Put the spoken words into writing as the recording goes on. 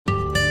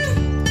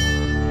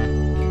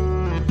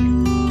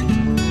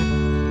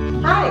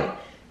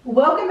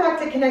Welcome back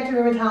to Connected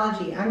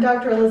Rheumatology. I'm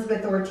Dr.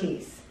 Elizabeth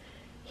Ortiz.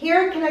 Here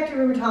at Connected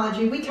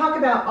Rheumatology, we talk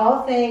about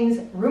all things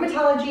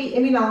rheumatology,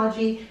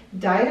 immunology,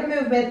 diet and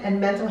movement,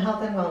 and mental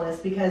health and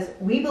wellness because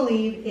we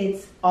believe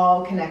it's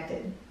all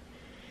connected.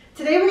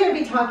 Today we're going to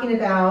be talking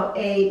about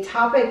a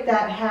topic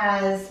that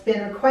has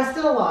been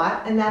requested a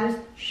lot, and that is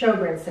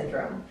Sjogren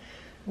syndrome.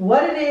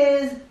 What it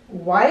is,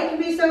 why it can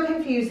be so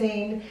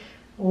confusing,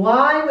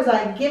 why was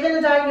I given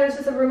a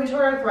diagnosis of rheumatoid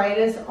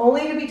arthritis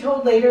only to be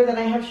told later that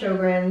I have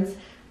Sjogren's,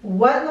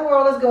 what in the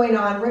world is going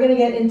on. We're going to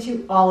get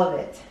into all of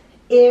it.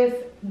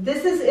 If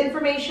this is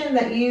information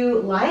that you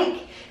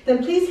like,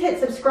 then please hit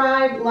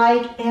subscribe,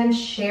 like, and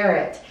share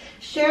it.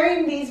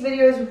 Sharing these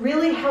videos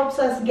really helps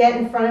us get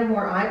in front of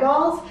more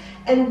eyeballs,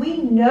 and we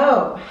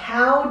know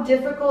how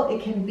difficult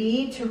it can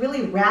be to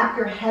really wrap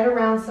your head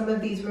around some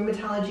of these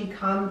rheumatology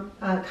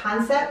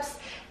concepts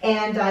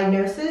and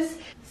diagnosis.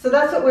 So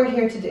that's what we're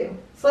here to do.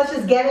 So let's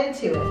just get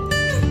into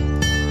it.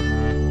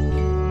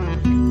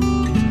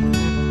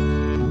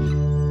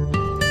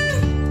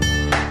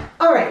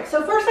 All right,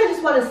 so first I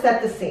just want to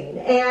set the scene.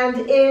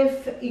 And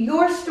if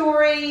your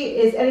story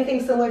is anything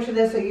similar to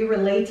this or you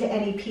relate to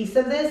any piece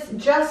of this,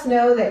 just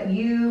know that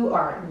you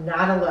are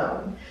not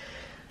alone.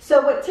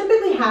 So what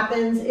typically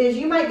happens is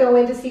you might go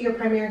in to see your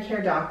primary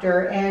care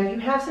doctor and you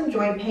have some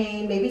joint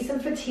pain, maybe some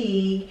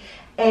fatigue,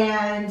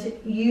 and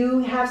you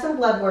have some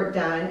blood work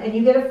done and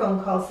you get a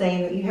phone call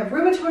saying that you have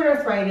rheumatoid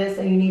arthritis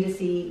and you need to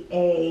see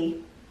a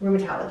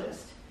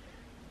rheumatologist.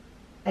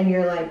 And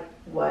you're like,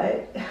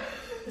 what?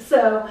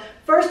 So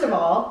first of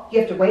all, you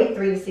have to wait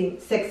 3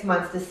 to 6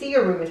 months to see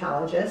your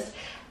rheumatologist,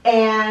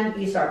 and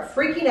you start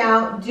freaking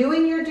out,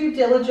 doing your due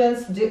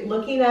diligence,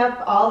 looking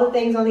up all the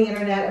things on the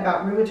internet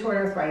about rheumatoid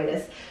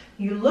arthritis.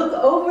 You look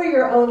over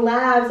your own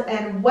labs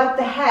and what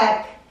the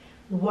heck,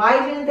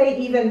 why didn't they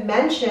even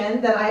mention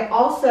that I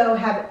also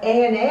have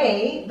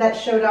ANA that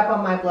showed up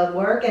on my blood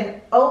work, and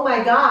oh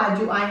my God,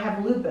 do I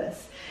have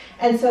lupus?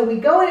 And so we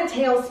go in a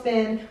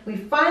tailspin, we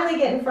finally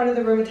get in front of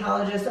the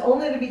rheumatologist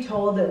only to be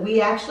told that we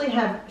actually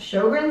have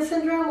Sjogren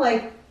syndrome.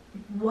 Like,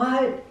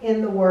 what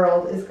in the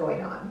world is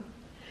going on?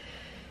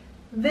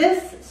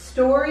 This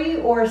story,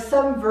 or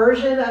some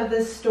version of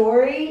this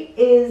story,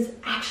 is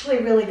actually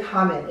really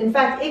common. In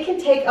fact, it can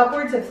take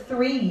upwards of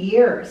 3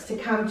 years to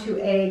come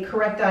to a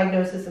correct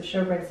diagnosis of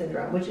Sjogren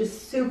syndrome, which is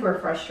super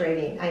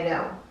frustrating, I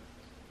know.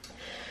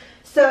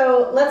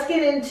 So let's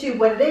get into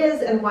what it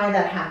is and why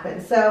that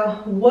happens. So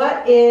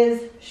what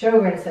is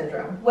Sjogren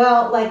syndrome?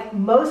 Well, like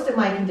most of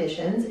my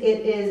conditions, it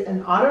is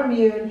an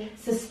autoimmune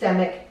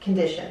systemic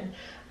condition.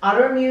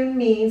 Autoimmune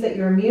means that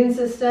your immune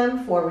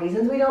system, for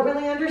reasons we don't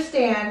really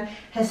understand,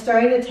 has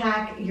started to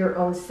attack your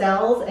own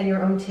cells and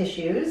your own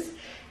tissues.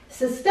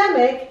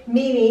 Systemic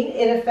meaning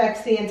it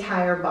affects the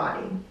entire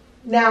body.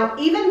 Now,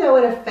 even though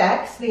it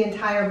affects the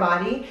entire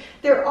body,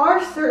 there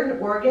are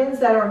certain organs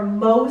that are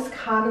most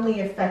commonly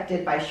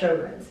affected by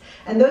Sjogren's.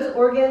 And those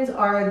organs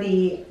are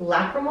the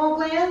lacrimal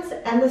glands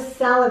and the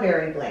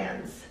salivary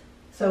glands.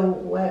 So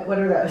what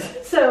are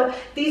those? So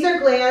these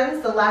are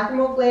glands. The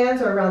lacrimal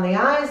glands are around the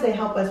eyes. They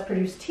help us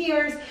produce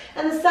tears.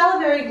 And the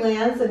salivary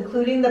glands,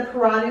 including the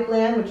parotid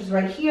gland, which is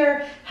right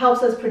here,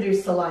 helps us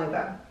produce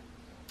saliva.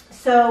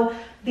 So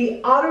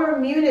the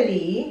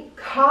autoimmunity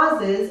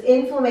causes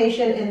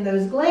inflammation in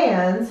those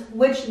glands,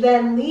 which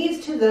then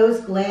leads to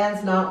those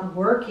glands not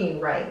working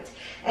right.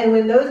 And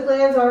when those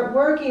glands aren't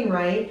working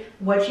right,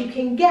 what you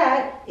can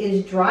get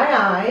is dry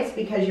eyes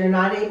because you're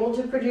not able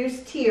to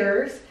produce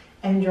tears,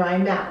 and dry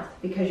mouth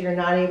because you're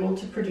not able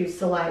to produce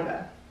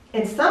saliva.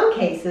 In some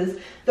cases,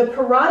 the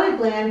parotid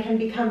gland can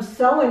become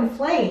so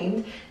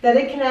inflamed that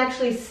it can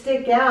actually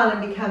stick out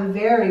and become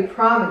very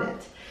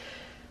prominent.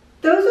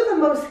 Those are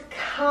the most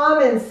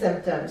common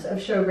symptoms of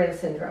Sjogren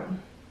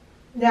syndrome.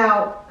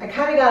 Now, I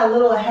kind of got a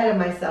little ahead of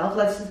myself.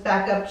 Let's just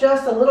back up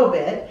just a little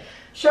bit.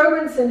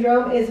 Sjogren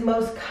syndrome is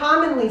most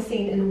commonly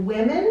seen in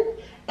women,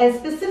 and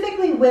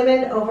specifically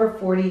women over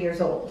 40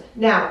 years old.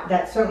 Now,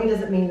 that certainly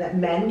doesn't mean that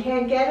men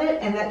can't get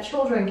it and that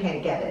children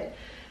can't get it.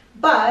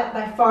 But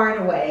by far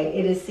and away,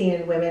 it is seen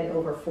in women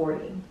over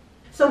 40.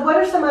 So what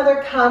are some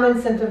other common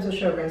symptoms of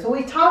Sjogren's? So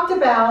we talked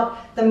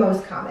about the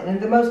most common,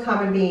 and the most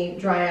common being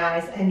dry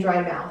eyes and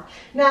dry mouth.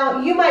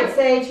 Now, you might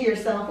say to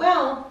yourself,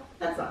 well,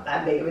 that's not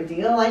that big of a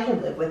deal. I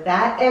can live with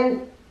that.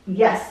 And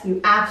yes, you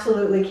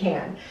absolutely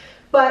can.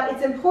 But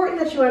it's important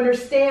that you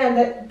understand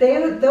that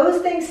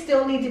those things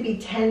still need to be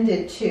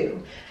tended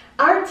to.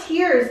 Our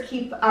tears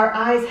keep our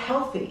eyes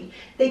healthy.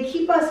 They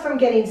keep us from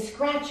getting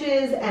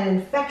scratches and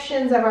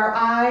infections of our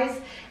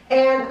eyes.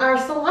 And our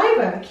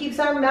saliva keeps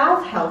our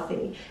mouth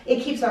healthy.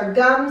 It keeps our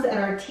gums and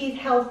our teeth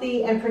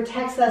healthy and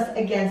protects us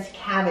against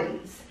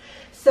cavities.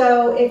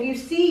 So if you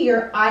see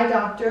your eye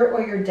doctor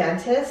or your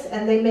dentist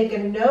and they make a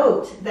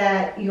note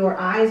that your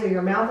eyes or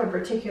your mouth are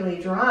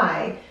particularly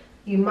dry,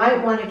 you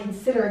might want to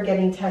consider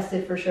getting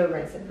tested for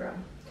Sjogren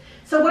syndrome.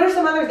 So what are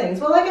some other things?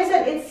 Well, like I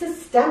said, it's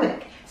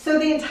systemic. So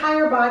the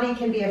entire body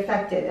can be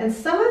affected. And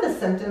some of the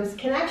symptoms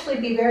can actually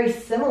be very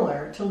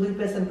similar to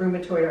lupus and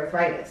rheumatoid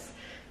arthritis.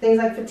 Things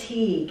like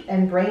fatigue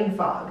and brain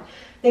fog.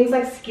 Things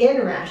like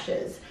skin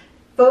rashes,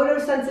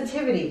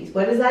 Photosensitivities,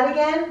 what is that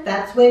again?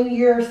 That's when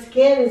your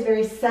skin is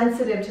very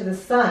sensitive to the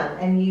sun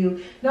and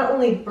you not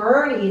only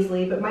burn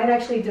easily, but might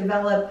actually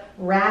develop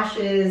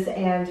rashes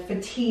and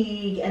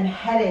fatigue and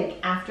headache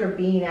after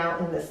being out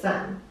in the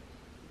sun.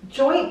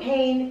 Joint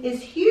pain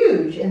is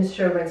huge in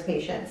Sjogren's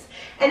patients,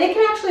 and it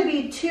can actually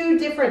be two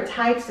different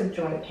types of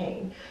joint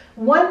pain.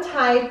 One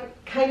type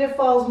kind of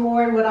falls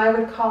more in what I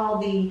would call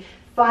the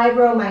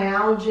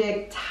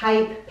fibromyalgic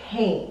type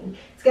pain.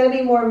 It's going to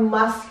be more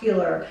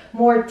muscular,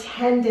 more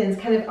tendons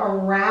kind of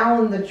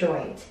around the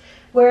joint.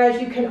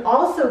 Whereas you can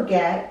also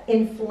get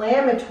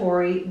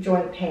inflammatory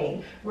joint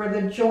pain, where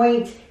the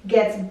joint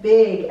gets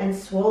big and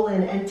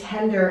swollen and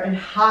tender and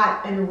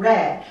hot and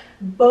red.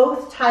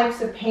 Both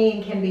types of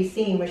pain can be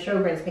seen with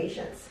Sjogren's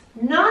patients.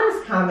 Not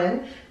as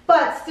common,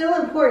 but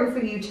still important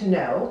for you to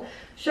know.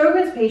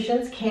 Sjogren's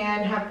patients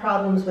can have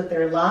problems with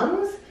their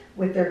lungs,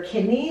 with their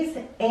kidneys,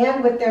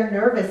 and with their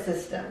nervous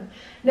system.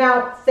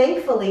 Now,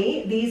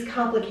 thankfully, these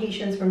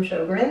complications from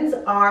Sjogren's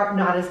are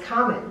not as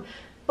common,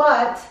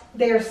 but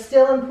they're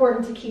still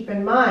important to keep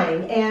in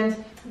mind. And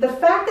the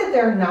fact that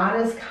they're not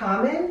as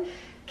common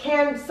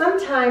can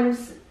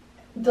sometimes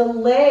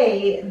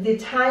delay the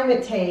time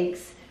it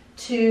takes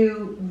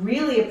to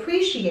really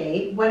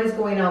appreciate what is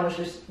going on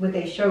with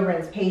a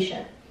Sjogren's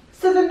patient.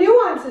 So the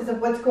nuances of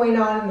what's going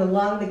on in the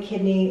lung, the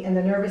kidney, and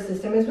the nervous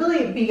system is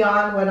really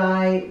beyond what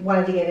I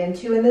wanted to get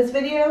into in this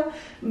video,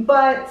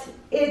 but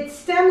it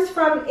stems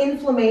from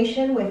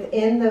inflammation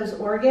within those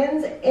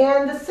organs,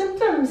 and the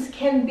symptoms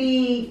can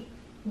be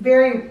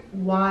very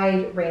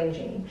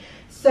wide-ranging.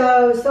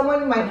 So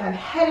someone might have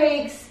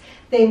headaches,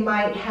 they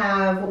might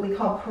have what we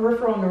call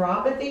peripheral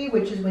neuropathy,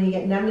 which is when you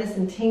get numbness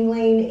and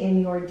tingling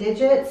in your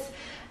digits.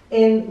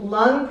 In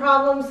lung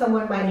problems,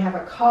 someone might have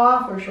a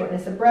cough or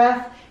shortness of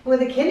breath. And with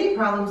the kidney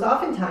problems,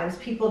 oftentimes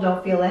people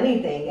don't feel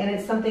anything, and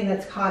it's something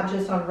that's caught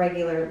just on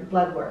regular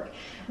blood work.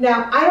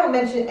 Now, I don't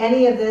mention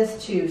any of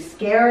this to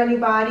scare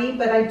anybody,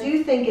 but I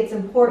do think it's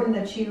important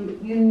that you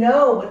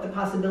know what the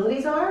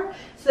possibilities are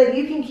so that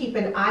you can keep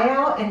an eye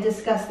out and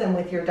discuss them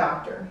with your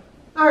doctor.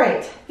 All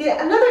right,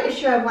 another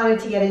issue I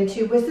wanted to get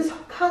into was this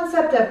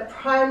concept of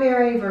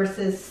primary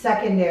versus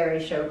secondary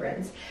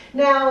Sjogren's.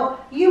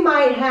 Now, you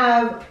might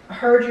have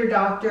heard your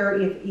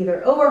doctor,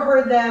 either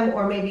overheard them,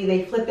 or maybe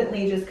they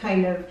flippantly just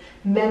kind of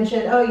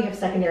mentioned, oh, you have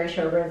secondary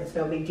Sjogren's, it's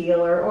no big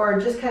deal,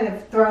 or just kind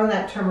of thrown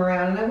that term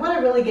around. And I want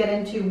to really get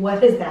into what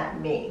does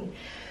that mean.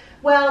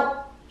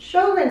 Well,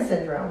 Sjogren's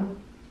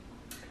syndrome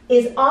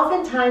is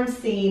oftentimes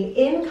seen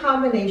in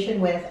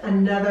combination with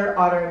another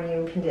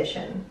autoimmune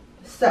condition.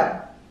 So,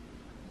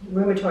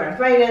 rheumatoid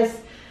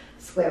arthritis,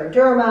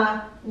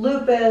 scleroderma,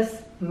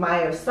 lupus,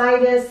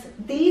 myositis,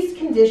 these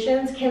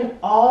conditions can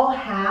all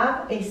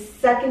have a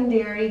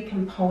secondary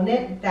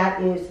component that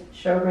is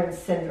Sjogren's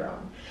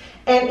syndrome.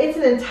 And it's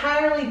an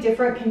entirely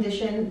different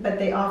condition, but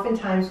they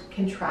oftentimes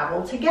can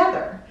travel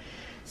together.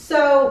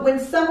 So when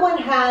someone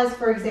has,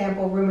 for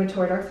example,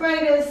 rheumatoid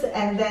arthritis,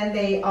 and then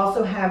they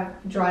also have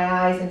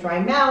dry eyes and dry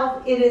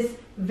mouth, it is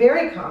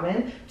very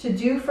common to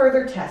do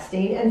further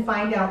testing and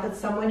find out that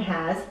someone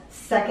has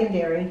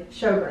secondary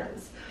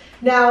Sjogren's.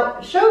 Now,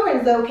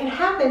 Sjogren's, though, can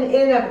happen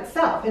in and of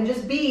itself and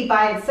just be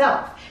by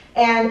itself.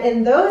 And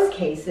in those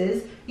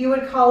cases, you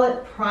would call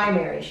it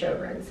primary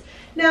Sjogren's.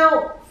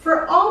 Now,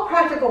 for all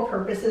practical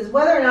purposes,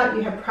 whether or not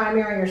you have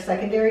primary or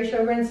secondary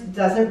Sjogren's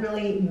doesn't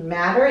really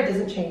matter. It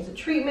doesn't change the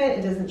treatment.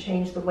 It doesn't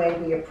change the way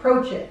we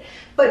approach it.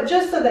 But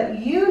just so that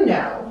you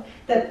know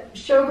that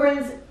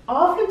Sjogren's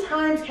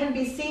oftentimes can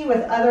be seen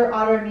with other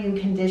autoimmune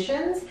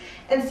conditions,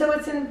 and so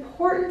it's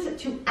important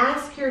to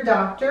ask your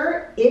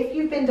doctor if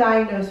you've been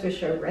diagnosed with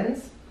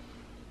Sjogren's,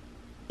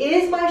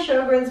 is my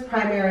Sjogren's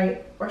primary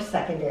or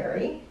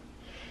secondary?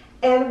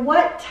 And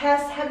what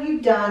tests have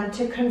you done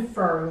to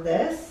confirm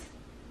this?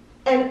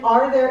 And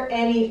are there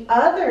any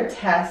other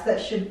tests that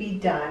should be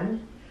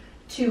done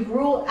to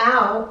rule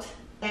out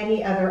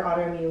any other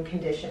autoimmune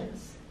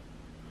conditions?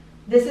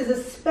 This is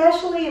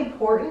especially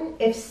important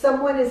if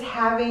someone is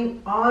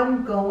having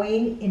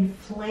ongoing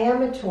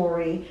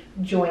inflammatory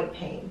joint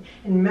pain.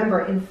 And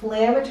remember,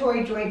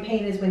 inflammatory joint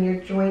pain is when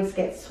your joints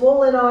get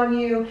swollen on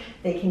you.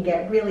 They can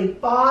get really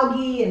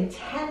boggy and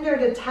tender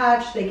to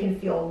touch. They can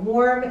feel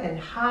warm and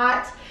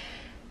hot.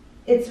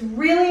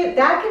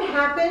 That can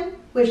happen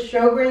with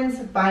Sjogren's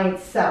by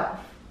itself.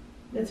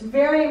 It's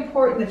very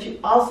important that you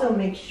also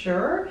make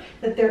sure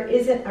that there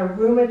isn't a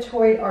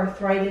rheumatoid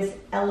arthritis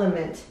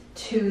element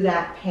to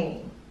that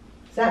pain.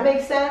 Does that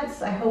make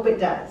sense? I hope it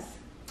does.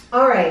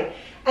 All right,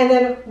 and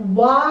then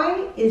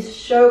why is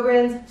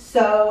Sjogren's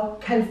so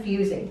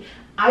confusing?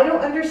 I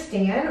don't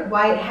understand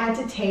why it had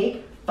to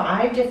take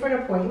 5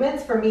 different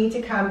appointments for me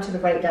to come to the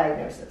right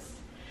diagnosis.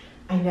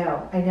 I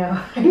know,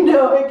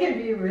 it can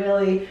be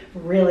really,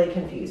 really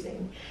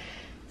confusing.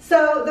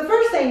 So the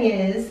first thing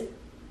is,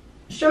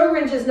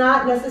 Sjogren's is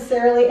not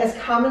necessarily as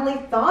commonly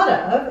thought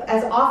of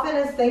as often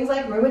as things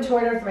like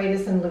rheumatoid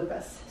arthritis and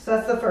lupus. So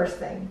that's the first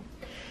thing.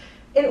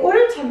 In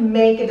order to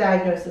make a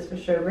diagnosis for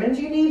Sjogren's,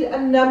 you need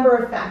a number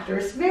of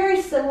factors.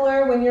 Very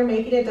similar when you're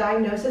making a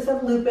diagnosis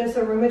of lupus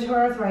or rheumatoid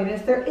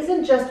arthritis. There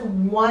isn't just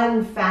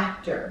one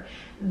factor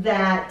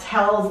that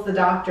tells the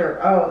doctor,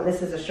 oh,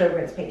 this is a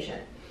Sjogren's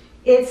patient.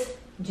 It's,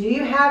 do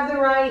you have the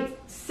right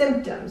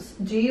symptoms?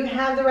 Do you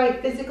have the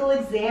right physical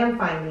exam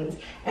findings?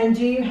 And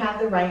do you have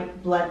the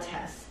right blood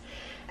tests?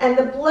 And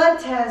the blood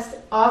test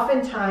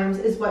oftentimes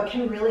is what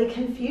can really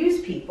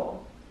confuse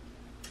people.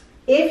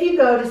 If you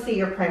go to see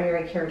your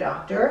primary care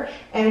doctor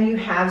and you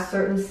have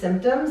certain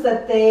symptoms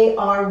that they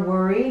are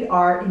worried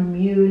are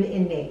immune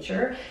in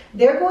nature,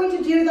 they're going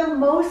to do the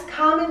most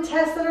common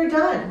tests that are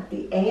done,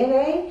 the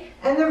ANA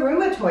and the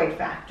rheumatoid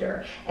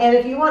factor. And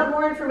if you want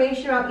more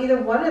information about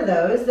either one of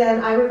those,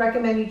 then I would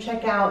recommend you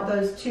check out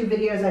those 2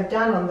 videos I've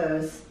done on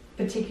those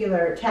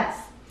particular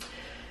tests.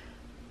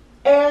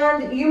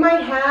 And you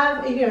might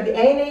have, the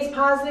ANA is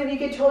positive, you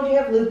get told you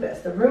have lupus.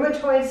 The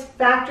rheumatoid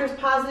factor is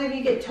positive,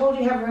 you get told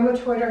you have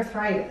rheumatoid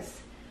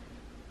arthritis.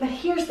 But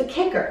here's the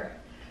kicker.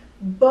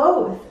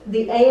 Both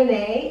the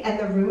ANA and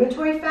the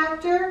rheumatoid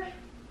factor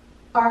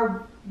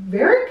are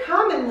very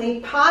commonly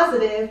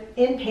positive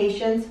in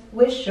patients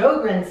with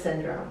Sjogren's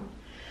syndrome.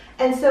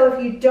 And so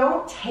if you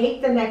don't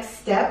take the next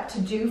step to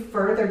do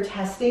further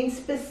testing,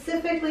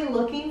 specifically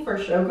looking for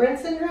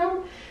Sjogren's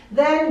syndrome,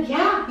 then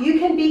yeah, you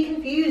can be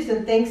confused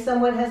and think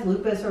someone has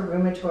lupus or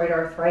rheumatoid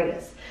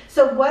arthritis.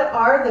 So what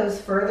are those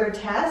further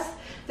tests?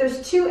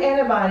 There's 2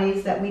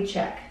 antibodies that we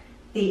check.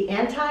 The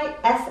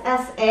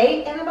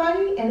anti-SSA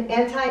antibody and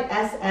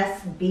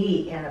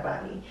anti-SSB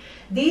antibody.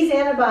 These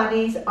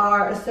antibodies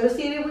are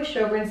associated with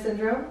Sjogren's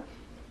syndrome.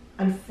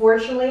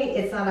 Unfortunately,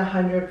 it's not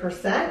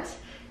 100%.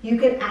 You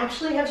can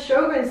actually have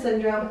Sjogren's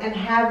syndrome and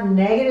have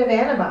negative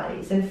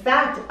antibodies. In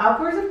fact,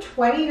 upwards of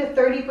 20 to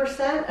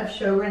 30% of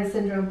Sjogren's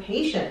syndrome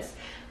patients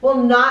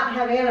will not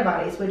have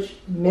antibodies, which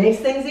makes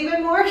things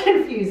even more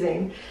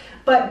confusing.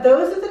 But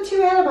those are the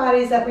 2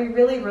 antibodies that we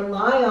really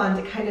rely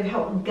on to kind of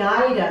help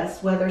guide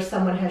us whether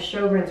someone has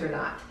Sjogren's or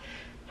not.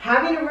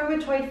 Having a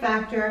rheumatoid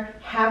factor,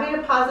 having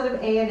a positive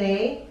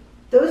ANA,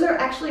 those are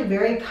actually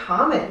very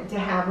common to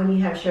have when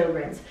you have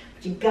Sjogren's.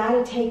 You got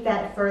to take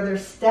that further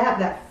step,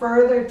 that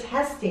further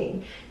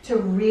testing to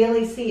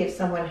really see if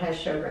someone has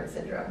Sjogren's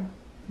syndrome.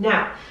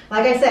 Now,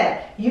 like I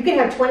said, you can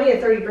have 20 to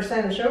 30%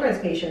 of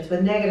Sjogren's patients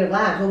with negative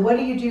labs. Well, what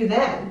do you do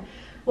then?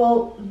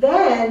 Well,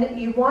 then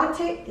you want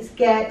to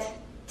get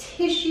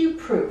tissue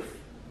proof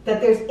that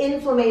there's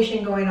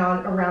inflammation going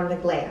on around the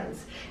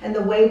glands. And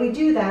the way we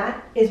do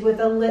that is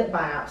with a lip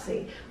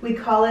biopsy. We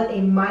call it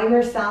a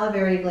minor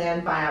salivary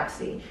gland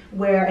biopsy,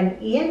 where an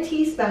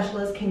ENT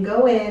specialist can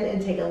go in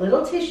and take a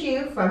little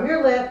tissue from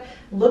your lip,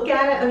 look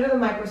at it under the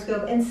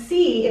microscope, and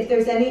see if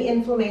there's any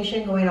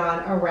inflammation going on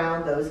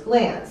around those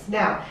glands.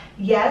 Now,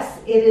 yes,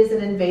 it is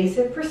an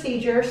invasive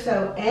procedure,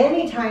 so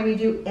anytime you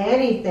do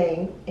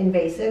anything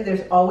invasive,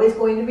 there's always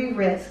going to be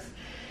risks.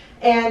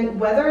 And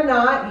whether or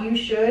not you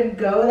should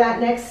go that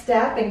next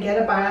step and get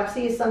a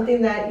biopsy is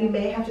something that you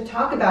may have to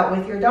talk about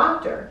with your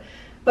doctor.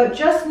 But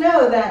just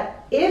know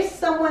that if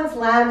someone's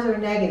labs are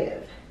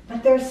negative,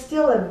 but there's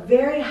still a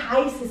very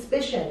high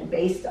suspicion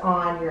based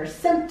on your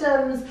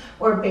symptoms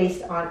or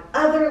based on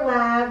other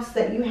labs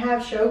that you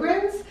have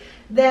Sjogren's,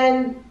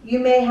 then you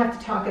may have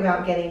to talk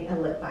about getting a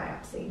lip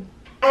biopsy.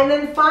 And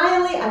then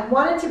finally, I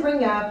wanted to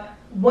bring up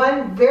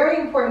one very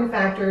important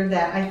factor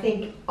that I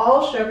think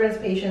all Sjogren's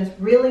patients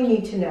really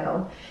need to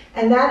know,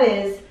 and that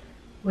is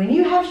when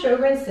you have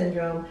Sjogren's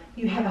syndrome,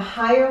 you have a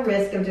higher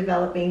risk of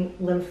developing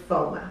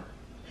lymphoma.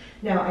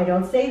 Now, I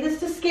don't say this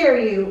to scare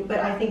you, but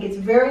I think it's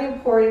very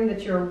important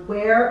that you're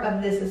aware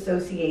of this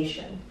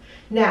association.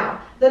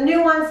 Now, the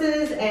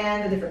nuances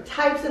and the different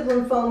types of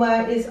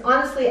lymphoma is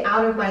honestly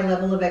out of my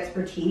level of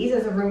expertise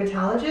as a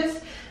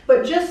rheumatologist,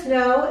 but just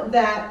know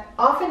that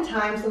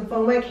oftentimes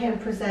lymphoma can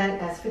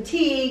present as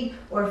fatigue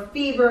or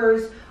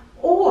fevers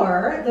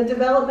or the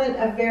development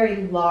of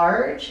very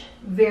large,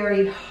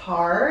 very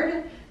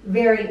hard,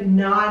 very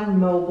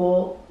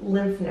non-mobile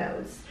lymph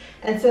nodes.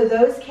 And so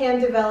those can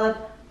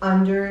develop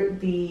under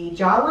the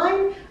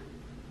jawline,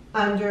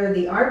 under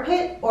the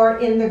armpit, or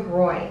in the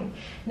groin.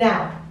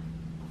 Now,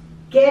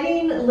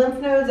 getting lymph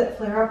nodes that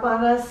flare up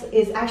on us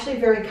is actually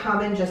very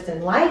common just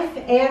in life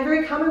and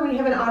very common when you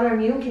have an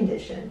autoimmune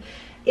condition.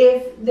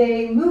 If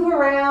they move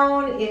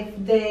around, if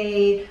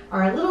they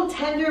are a little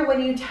tender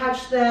when you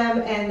touch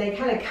them and they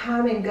kind of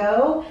come and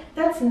go,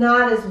 that's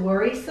not as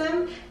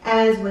worrisome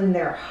as when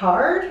they're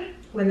hard,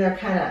 when they're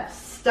kind of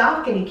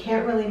stuck and you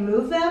can't really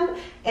move them,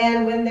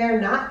 and when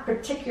they're not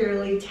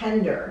particularly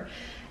tender.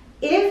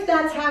 If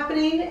that's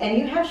happening and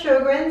you have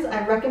Sjogren's,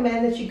 I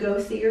recommend that you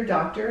go see your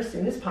doctor as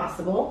soon as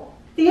possible.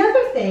 The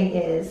other thing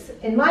is,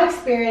 in my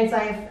experience,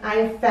 I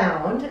have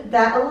found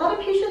that a lot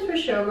of patients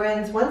with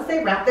Sjogren's, once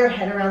they wrap their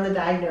head around the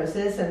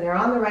diagnosis and they're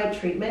on the right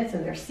treatments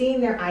and they're seeing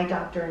their eye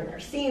doctor and they're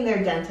seeing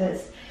their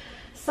dentist,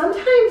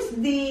 sometimes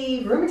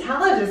the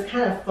rheumatologist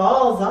kind of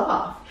falls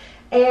off.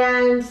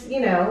 And,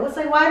 it's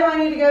like, why do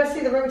I need to go see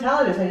the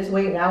rheumatologist? I just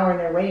wait an hour in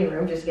their waiting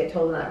room just to get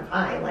told that I'm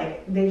fine.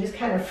 Like, they just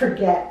kind of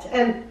forget.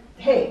 And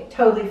hey,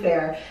 totally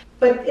fair.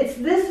 But it's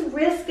this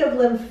risk of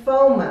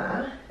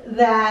lymphoma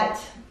that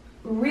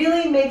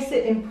really makes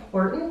it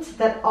important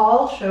that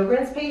all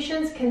Sjogren's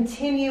patients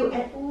continue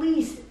at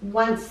least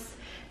once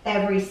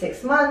every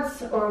 6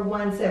 months or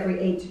once every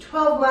 8 to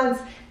 12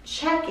 months,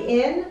 check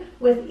in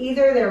with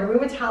either their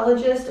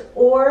rheumatologist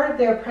or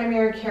their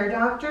primary care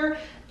doctor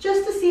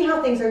just to see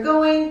how things are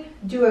going,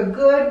 do a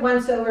good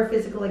once-over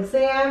physical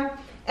exam,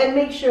 and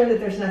make sure that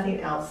there's nothing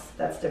else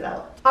that's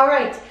developed. All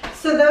right,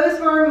 so those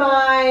were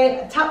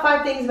my top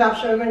 5 things about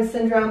Sjogren's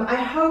syndrome. I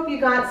hope you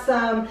got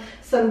some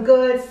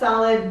good,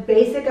 solid,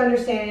 basic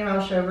understanding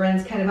about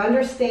Sjogren's, kind of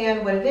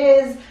understand what it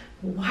is,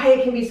 why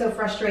it can be so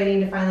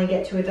frustrating to finally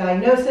get to a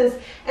diagnosis,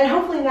 and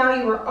hopefully now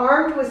you are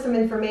armed with some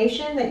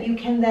information that you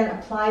can then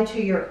apply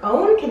to your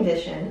own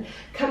condition,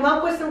 come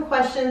up with some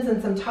questions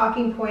and some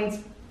talking points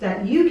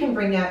that you can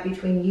bring up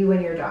between you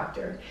and your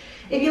doctor.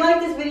 If you like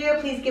this video,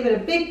 please give it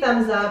a big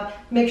thumbs up.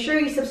 Make sure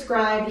you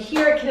subscribe.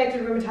 Here at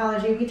Connected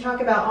Rheumatology, we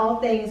talk about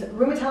all things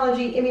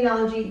rheumatology,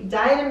 immunology,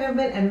 diet and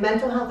movement, and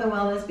mental health and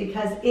wellness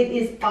because it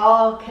is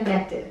all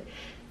connected.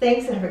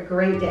 Thanks and have a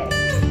great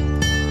day.